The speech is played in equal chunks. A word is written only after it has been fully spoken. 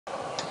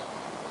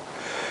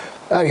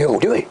How you all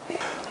doing?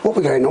 What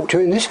we're going up to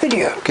in this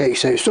video? Okay,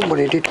 so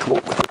somebody did come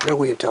up with a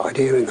brilliant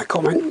idea in the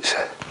comments.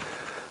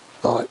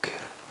 Like,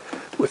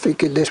 we're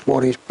thinking this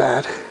one is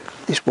bad,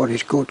 this one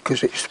is good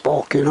because it's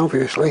sparking,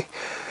 obviously.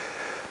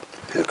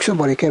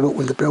 Somebody came up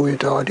with the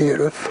brilliant idea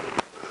of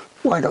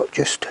why not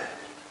just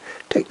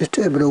take the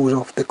terminals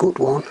off the good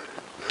one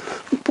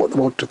and put them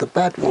onto the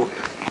bad one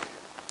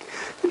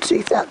and see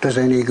if that does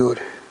any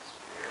good.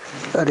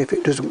 And if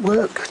it doesn't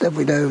work, then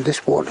we know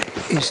this one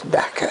is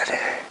knackered.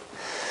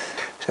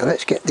 So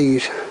let's get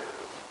these.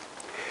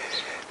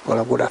 Well,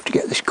 I would have to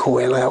get this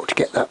coil out to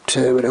get that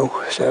terminal,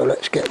 so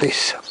let's get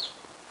this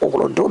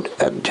all undone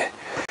and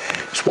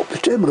swap the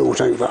terminals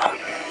over.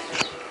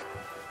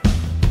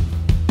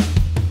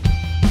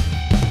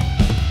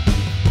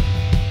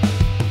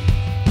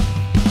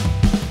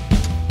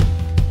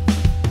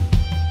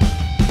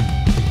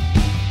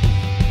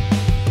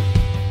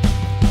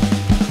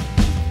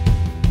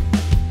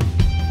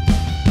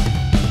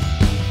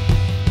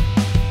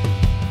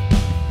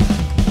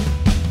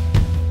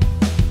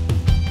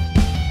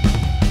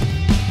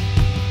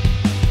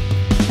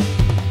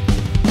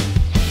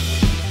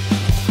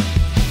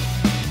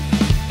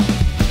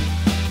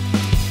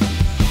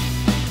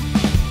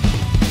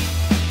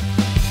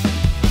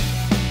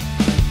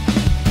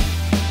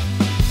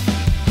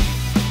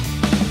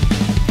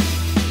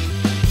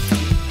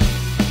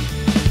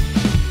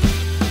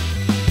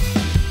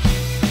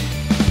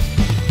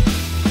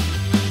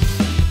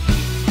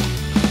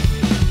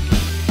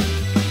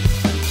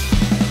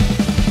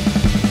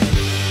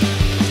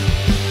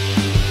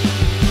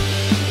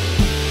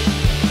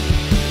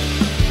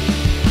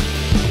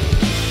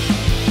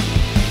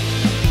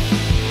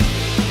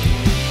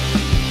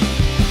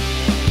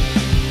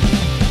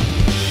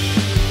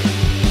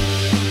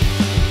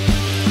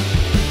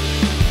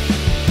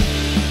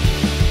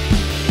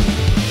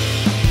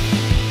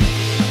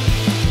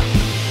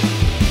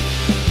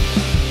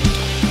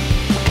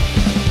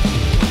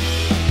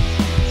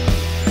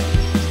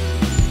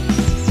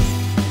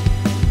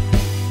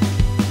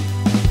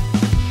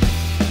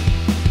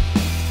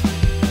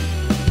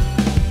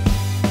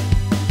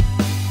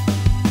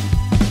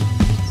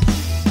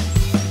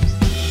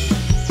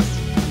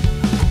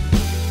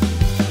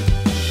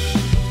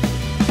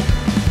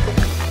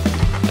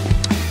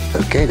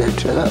 Okay then,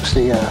 so that's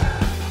the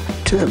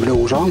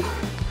terminals on.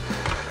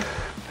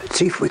 Let's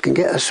see if we can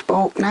get a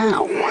spark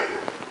now.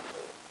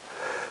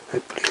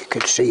 Hopefully you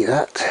can see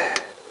that.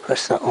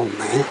 Press that on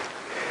there.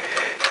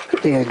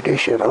 Put the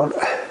ignition on.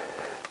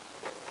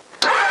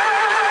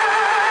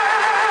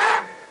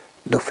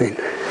 Nothing.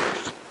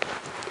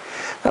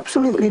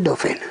 Absolutely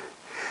nothing.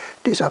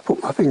 This I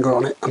put my finger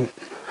on it and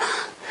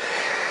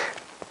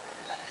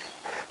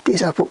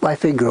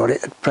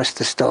press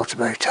the starter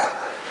motor.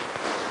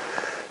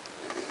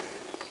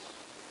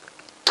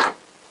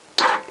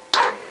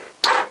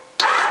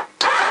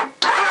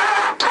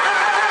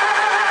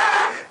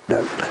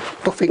 No,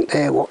 nothing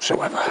there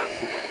whatsoever.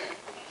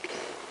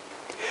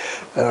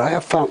 I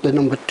have found the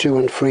number 2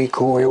 and 3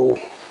 coil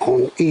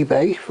on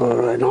eBay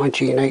for a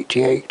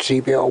 1988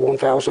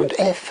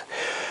 CBR1000F,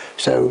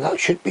 so that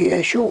should be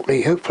here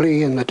shortly,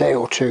 hopefully in a day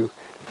or two.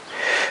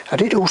 I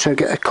did also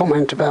get a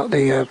comment about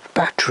the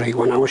battery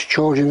when I was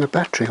charging the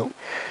battery up.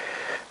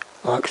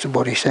 Like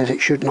somebody says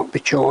it should not be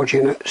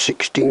charging at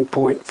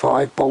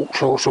 16.5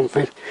 volts or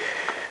something,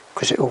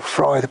 because it will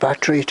fry the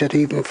battery. It'd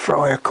even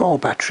fry a car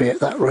battery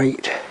at that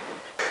rate,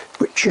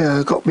 which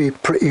got me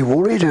pretty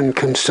worried and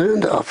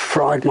concerned that I've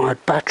fried my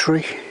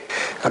battery.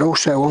 And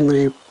also on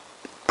the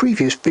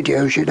previous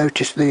videos you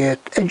notice the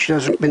engine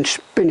hasn't been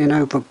spinning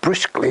over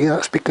briskly.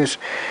 That's because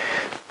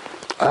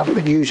I haven't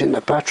been using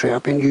the battery,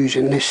 I've been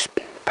using this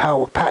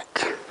power pack.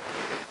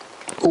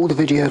 All the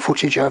video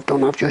footage I've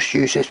done, I've just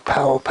used this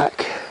power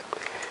pack.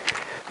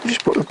 I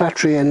just put the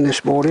battery in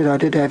this morning. I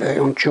did have it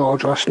on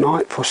charge last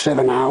night for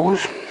 7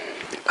 hours.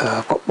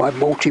 I've got my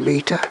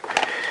multimeter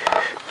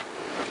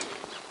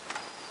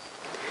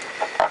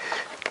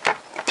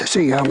to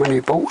see how many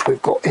volts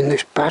we've got in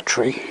this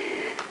battery.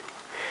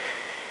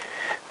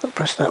 I'll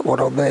press that one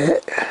on there,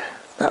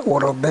 that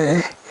one on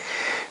there.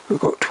 We've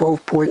got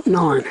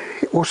 12.9.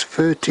 It was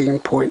 13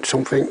 point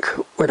something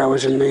when I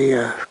was in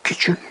the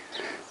kitchen.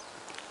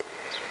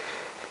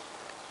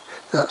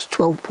 That's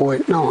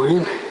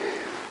 12.9,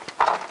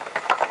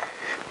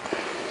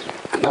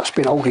 and that's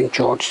been holding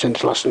charge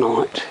since last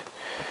night.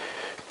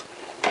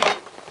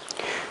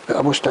 But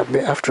I must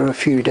admit, after a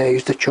few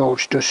days the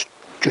charge just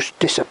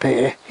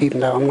disappear, even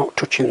though I'm not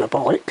touching the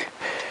bike.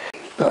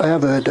 But I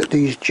have heard that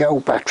these gel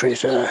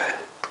batteries are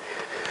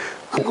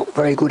not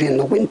very good in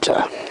the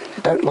winter.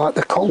 They don't like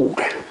the cold.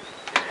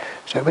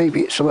 So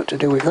maybe it's something to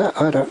do with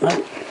that, I don't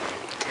know.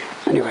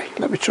 Anyway,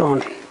 let me try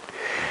and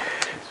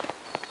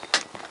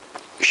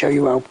show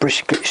you how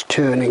brisk it's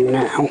turning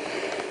now.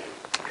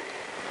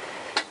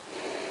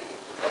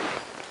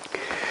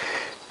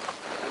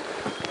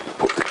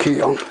 Put the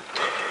key on.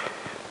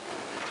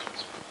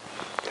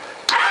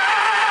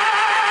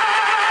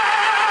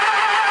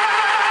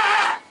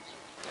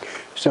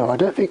 So I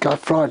don't think I've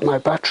fried my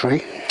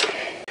battery.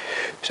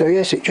 So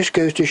yes, it just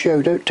goes to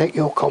show, don't take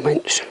your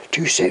comments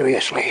too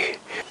seriously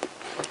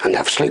and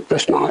have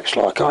sleepless nights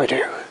like I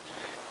do.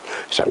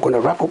 So I'm going to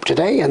wrap up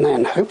today, and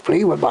then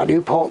hopefully when my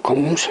new part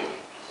comes,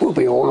 we'll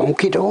be all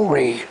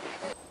hunky-dory.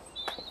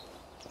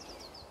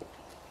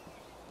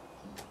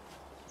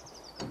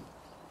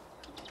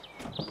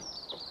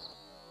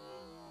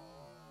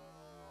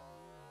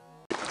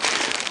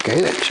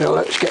 Okay then, so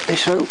let's get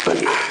this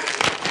open.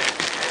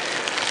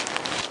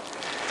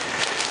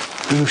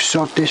 We'll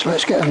sod this,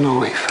 let's get a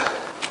knife.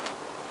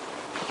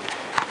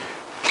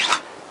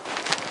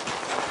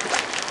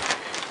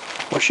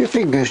 Wash your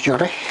fingers,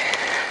 Johnny.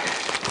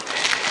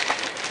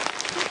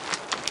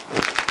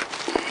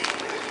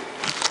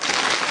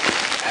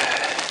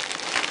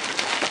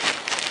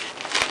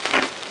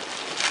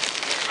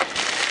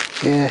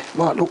 Yeah,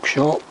 might look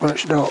sharp, but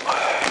it's not.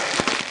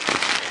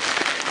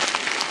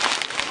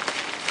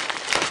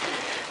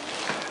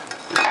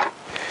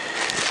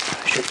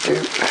 Should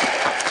do.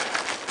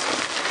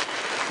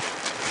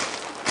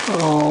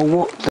 Oh,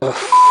 what the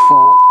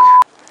fuck?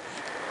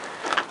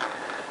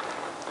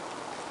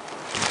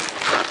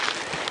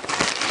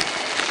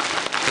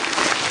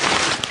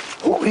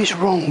 What is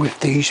wrong with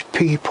these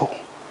people?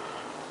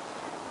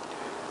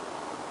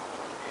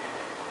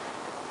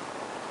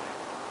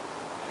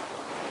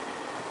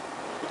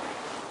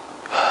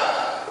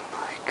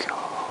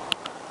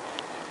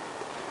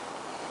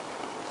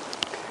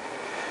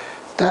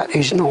 That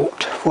is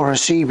not for a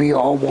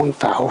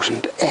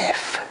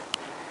CBR1000F.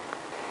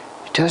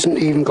 It hasn't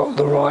even got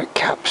the right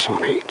caps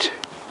on it.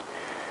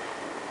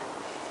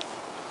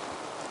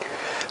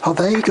 Are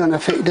they going to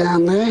fit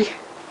down there?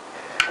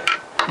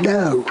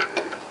 No,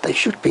 they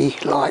should be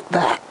like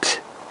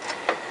that.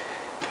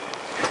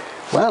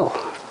 Well,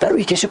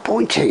 very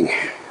disappointing.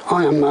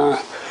 I am going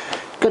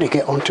to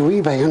get onto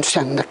eBay and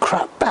send the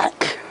crap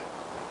back.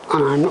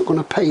 And I'm not going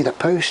to pay the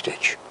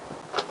postage.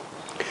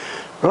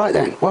 Right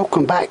then,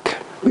 welcome back.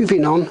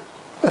 Moving on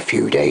a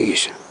few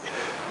days.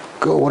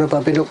 God, what have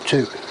I been up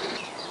to?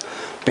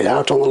 Been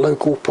out on the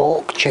local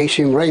park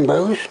chasing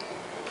rainbows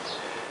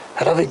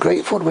and having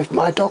great fun with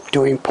my dog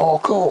doing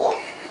parkour.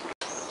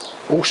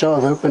 Also,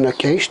 I've opened a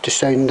case to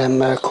send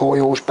them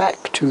coils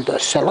back to the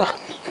seller.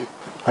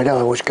 I know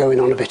I was going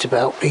on a bit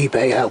about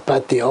eBay, how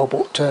bad they are,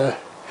 but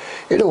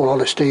in all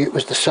honesty it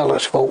was the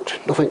seller's fault,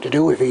 nothing to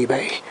do with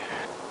eBay.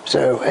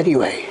 So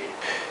anyway,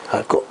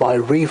 I've got my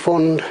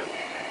refund.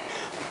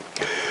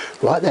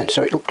 Right then,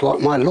 so it looks like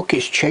my luck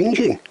is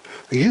changing.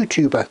 A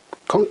YouTuber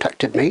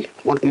contacted me,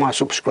 one of my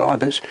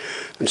subscribers,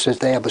 and says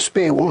they have a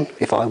spare one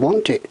if I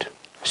want it.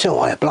 So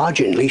I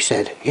obligingly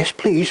said, yes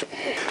please.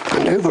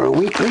 And over a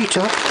week later,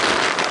 it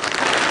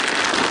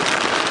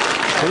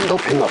turned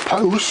up in the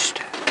post.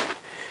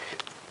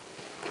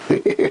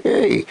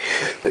 Hey,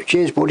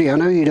 cheers buddy, I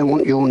know you don't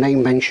want your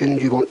name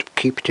mentioned, you want to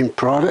keep it in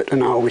private,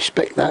 and I'll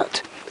respect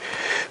that.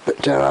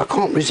 But I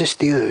can't resist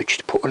the urge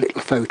to put a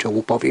little photo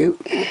up of you.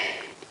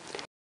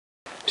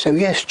 So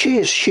yes,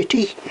 cheers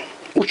Shitty,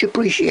 much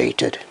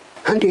appreciated.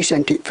 And he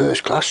sent it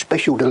first class,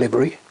 special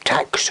delivery,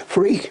 tax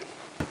free.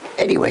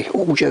 Anyway,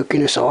 all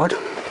joking aside,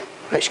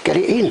 let's get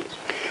it in.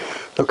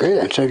 Okay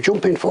then, so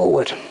jumping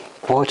forward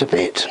quite a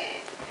bit.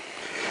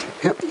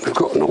 Yep, we've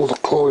gotten all the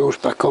coils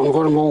back on,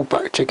 got them all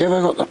back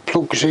together, got the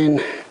plugs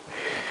in.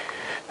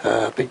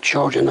 Been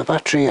charging the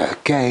battery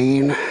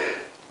again,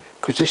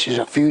 because this is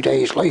a few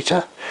days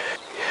later.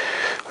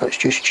 Let's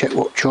just check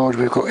what charge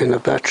we've got in the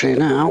battery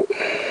now.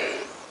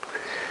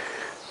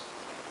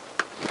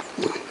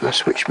 I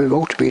switched my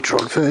multimeter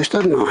on first,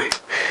 didn't I?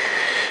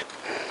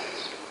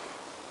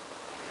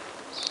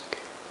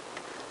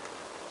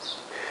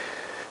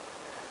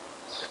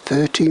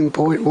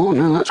 .1,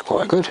 oh, that's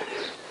quite good.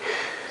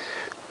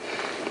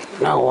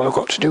 Now all I've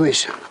got to do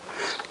is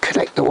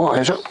connect the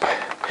wires up.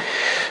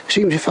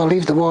 Seems if I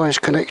leave the wires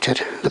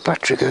connected, the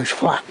battery goes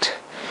flat.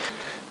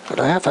 But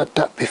I have had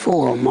that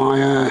before on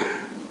my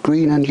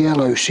green and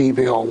yellow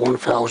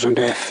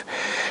CBR1000F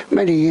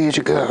many years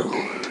ago.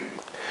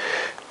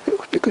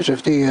 Because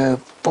of the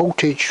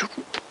voltage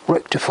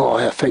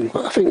rectifier thing,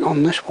 but I think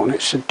on this one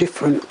it's a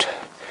different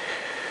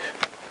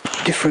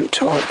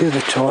type. The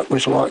other type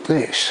was like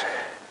this.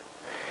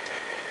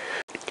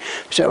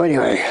 So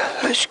anyway,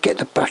 let's get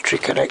the battery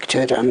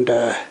connected and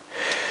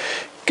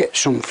get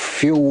some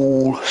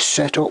fuel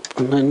set up,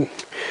 and then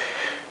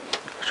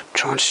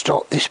try and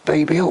start this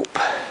baby up.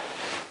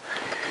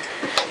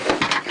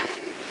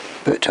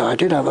 But I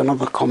did have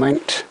another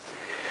comment.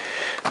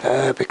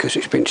 Because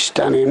it's been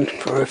standing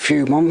for a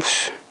few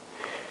months.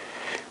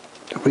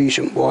 The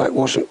reason why it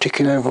wasn't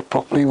ticking over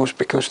properly was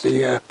because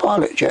the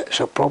pilot jets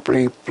are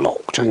probably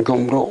blocked and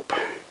gummed up.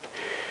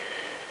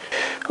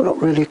 I'm not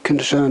really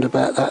concerned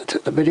about that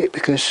at the minute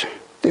because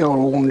they are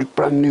all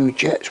brand new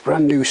jets,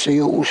 brand new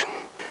seals.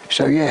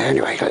 So yeah,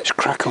 anyway, let's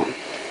crack on.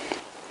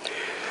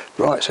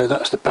 Right, so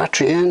that's the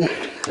battery in.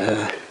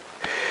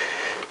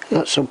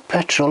 Got some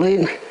petrol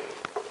in.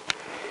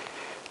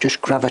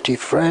 Just gravity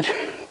fed,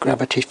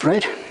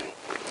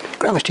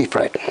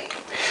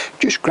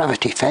 just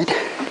gravity fed.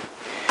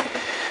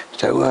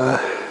 So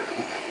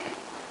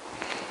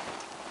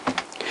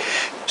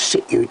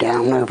sit you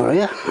down over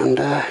here and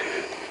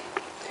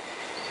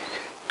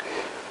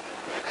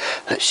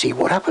let's see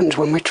what happens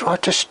when we try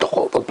to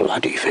start the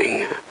bloody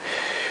thing.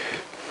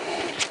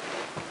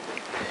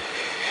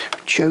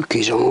 Choke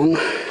is on,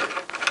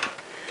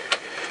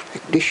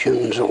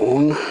 ignition's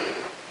on,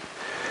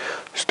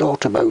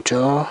 starter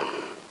motor,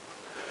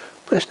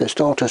 press the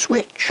starter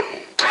switch.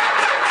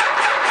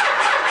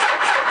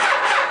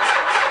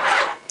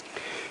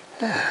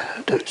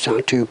 Don't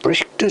sound too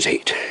brisk, does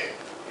it?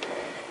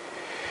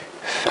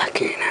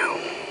 Fucking hell.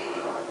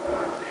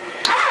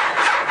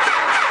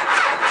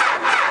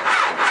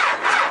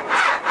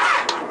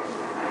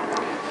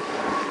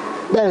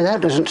 No,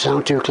 that doesn't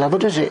sound too clever,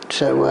 does it?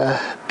 So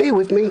bear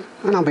with me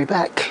and I'll be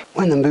back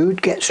when the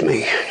mood gets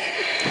me.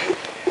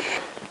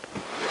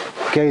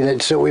 Okay then,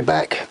 so we're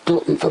back.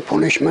 Glutton for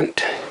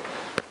punishment.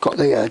 Got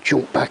the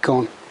jump back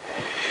on.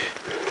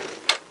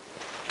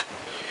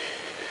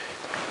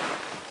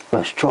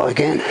 Let's try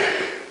again.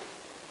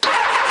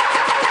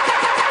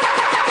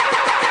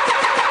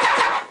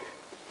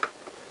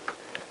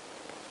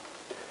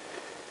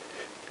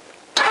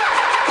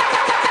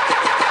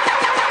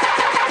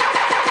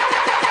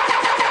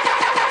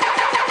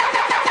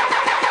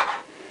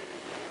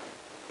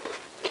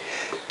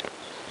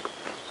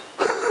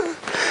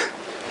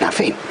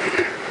 Nothing.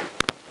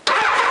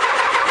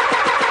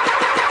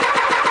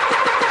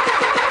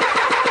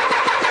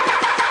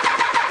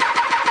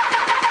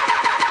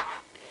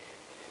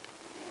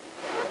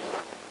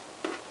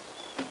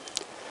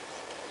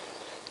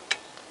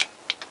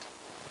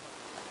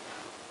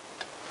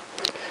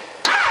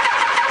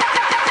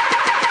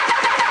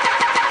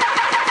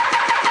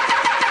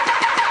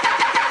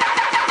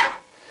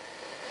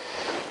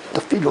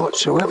 Nothing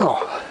whatsoever.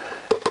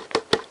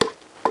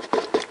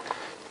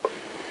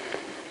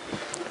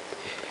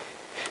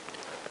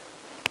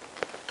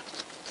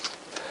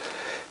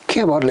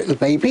 Come on, little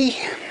baby.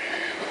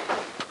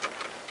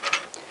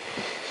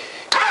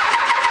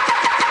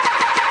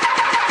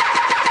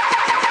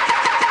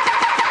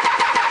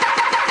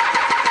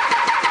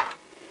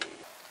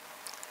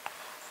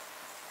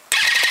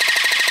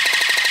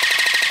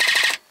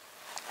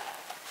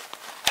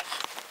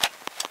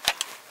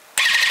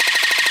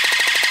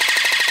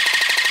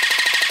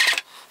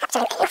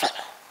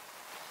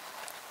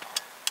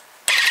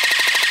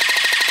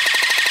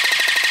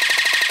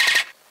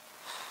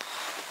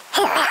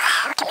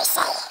 What can we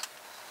say?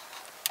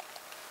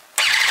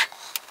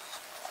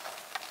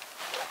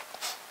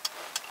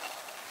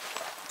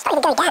 It's not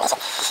even going down, is it?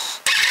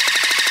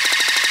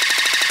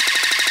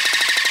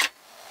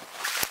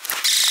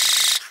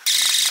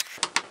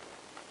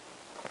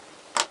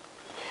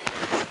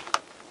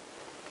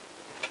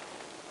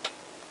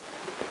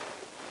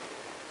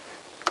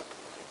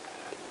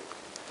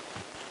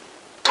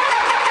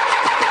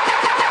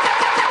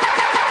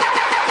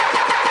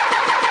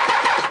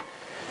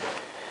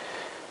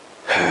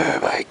 Oh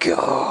my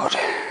God.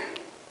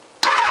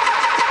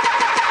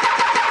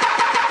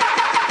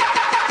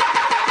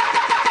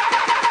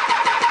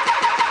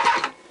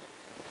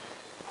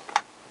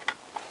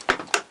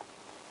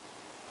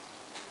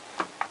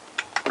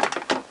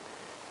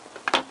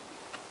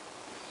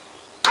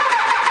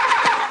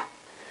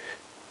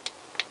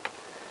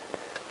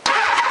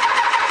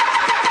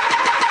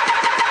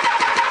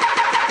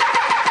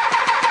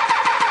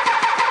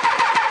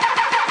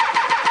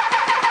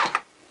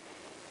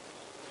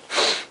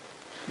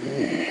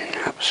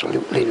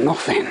 Absolutely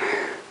nothing.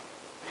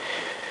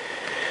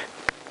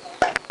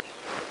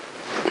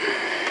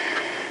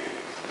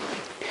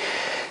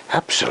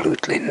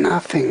 Absolutely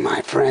nothing,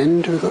 my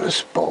friend. We've got a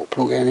spark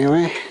plug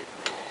anyway.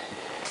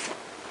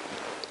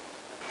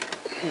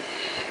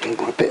 We've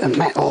got a bit of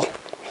metal.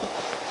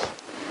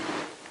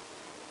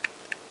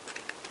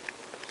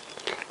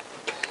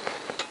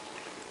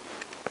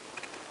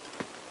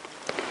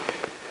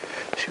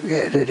 Should we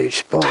get a little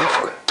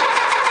spark?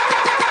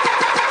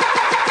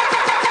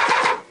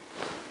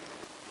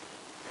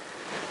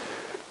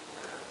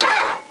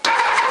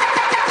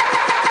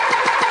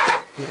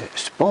 Yeah,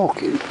 it's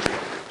sparking.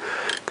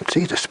 Could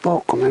see the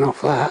spark coming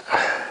off that.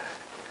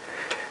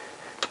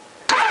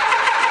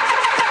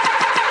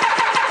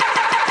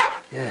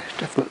 Yeah, it's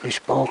definitely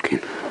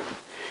sparking.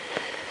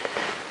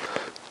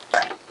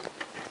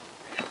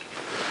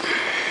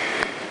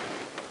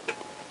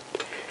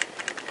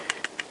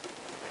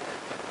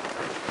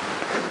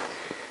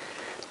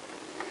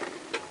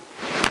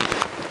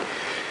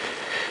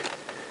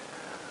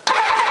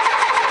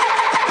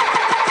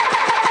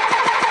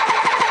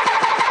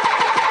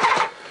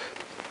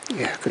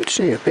 Yeah, I can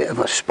see a bit of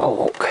a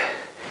spark.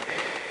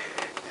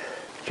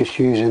 Just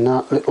using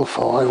that little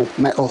file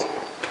metal.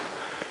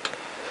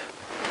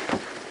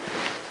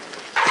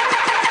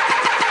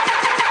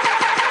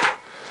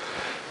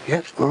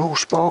 Yep, we're all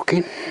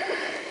sparking.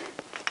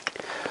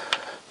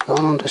 Can't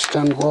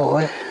understand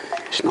why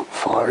it's not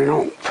firing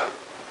up.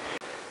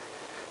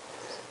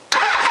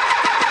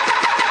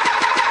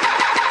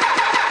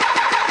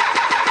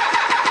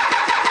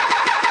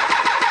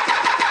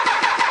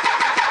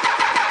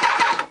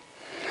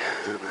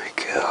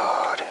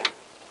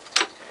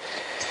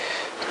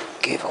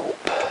 give up.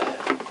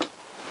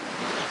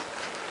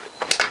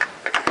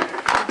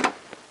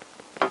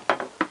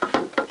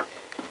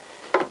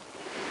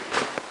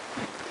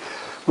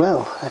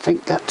 Well, I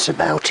think that's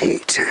about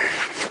it.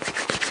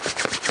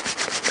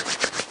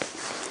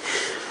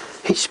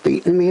 It's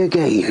beaten me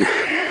again.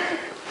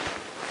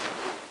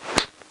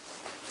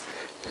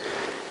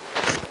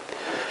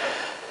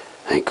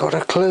 Ain't got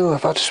a clue.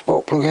 I've had a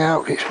spark plug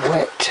out, it's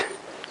wet.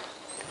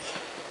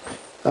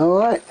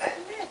 Alright.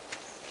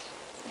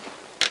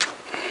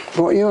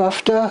 What are you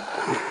after?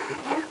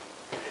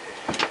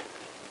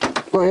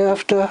 What are you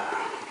after?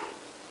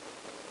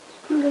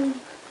 Glue.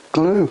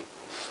 Glue.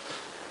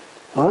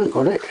 I ain't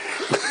got it.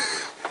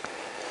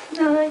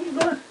 No,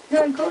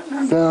 you ain't got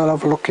none. No, I'll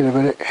have a look in a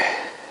minute.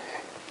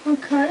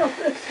 Okay, I'll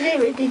put a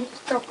clear it didn't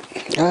stop.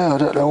 Oh, I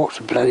don't know what's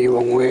the bloody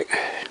wrong with it.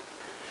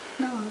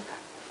 No.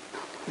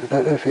 I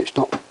don't know if it's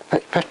not,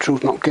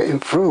 petrol's not getting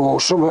through or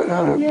something,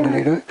 I don't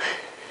really know.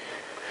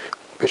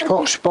 It's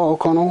got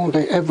spark on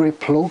every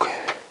plug.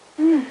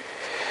 Mm.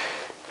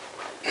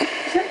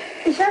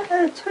 Is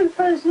that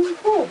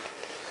 2004?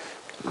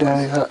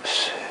 No,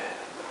 that's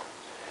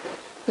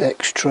the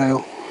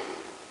X-Trail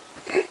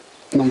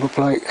number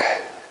plate.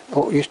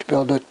 What used to be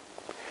on the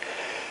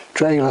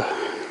trailer.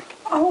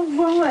 Oh,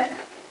 right.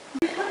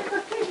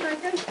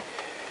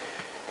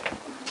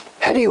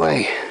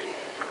 Anyway,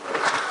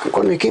 I'm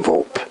going to give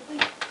up.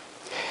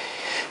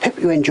 Hope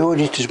you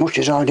enjoyed it as much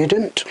as I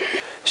didn't.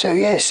 So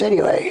yes,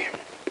 anyway,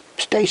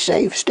 stay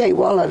safe, stay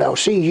well, and I'll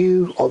see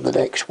you on the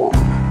next one.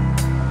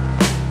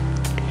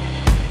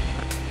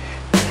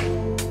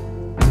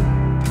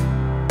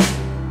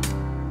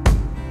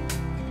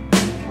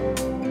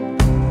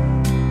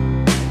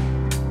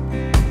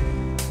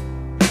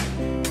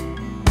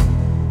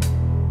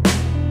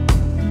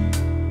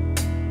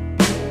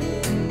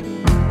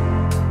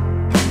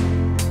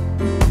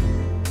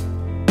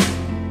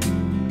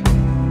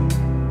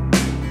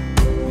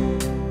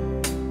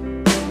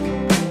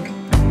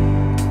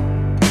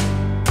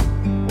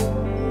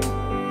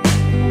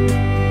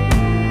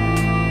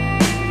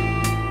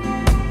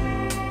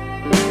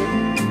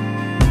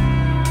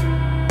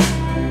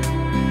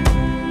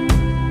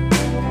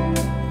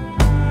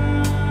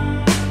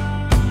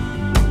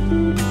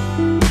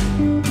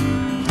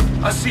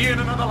 I'll see you in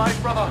another life,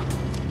 brother.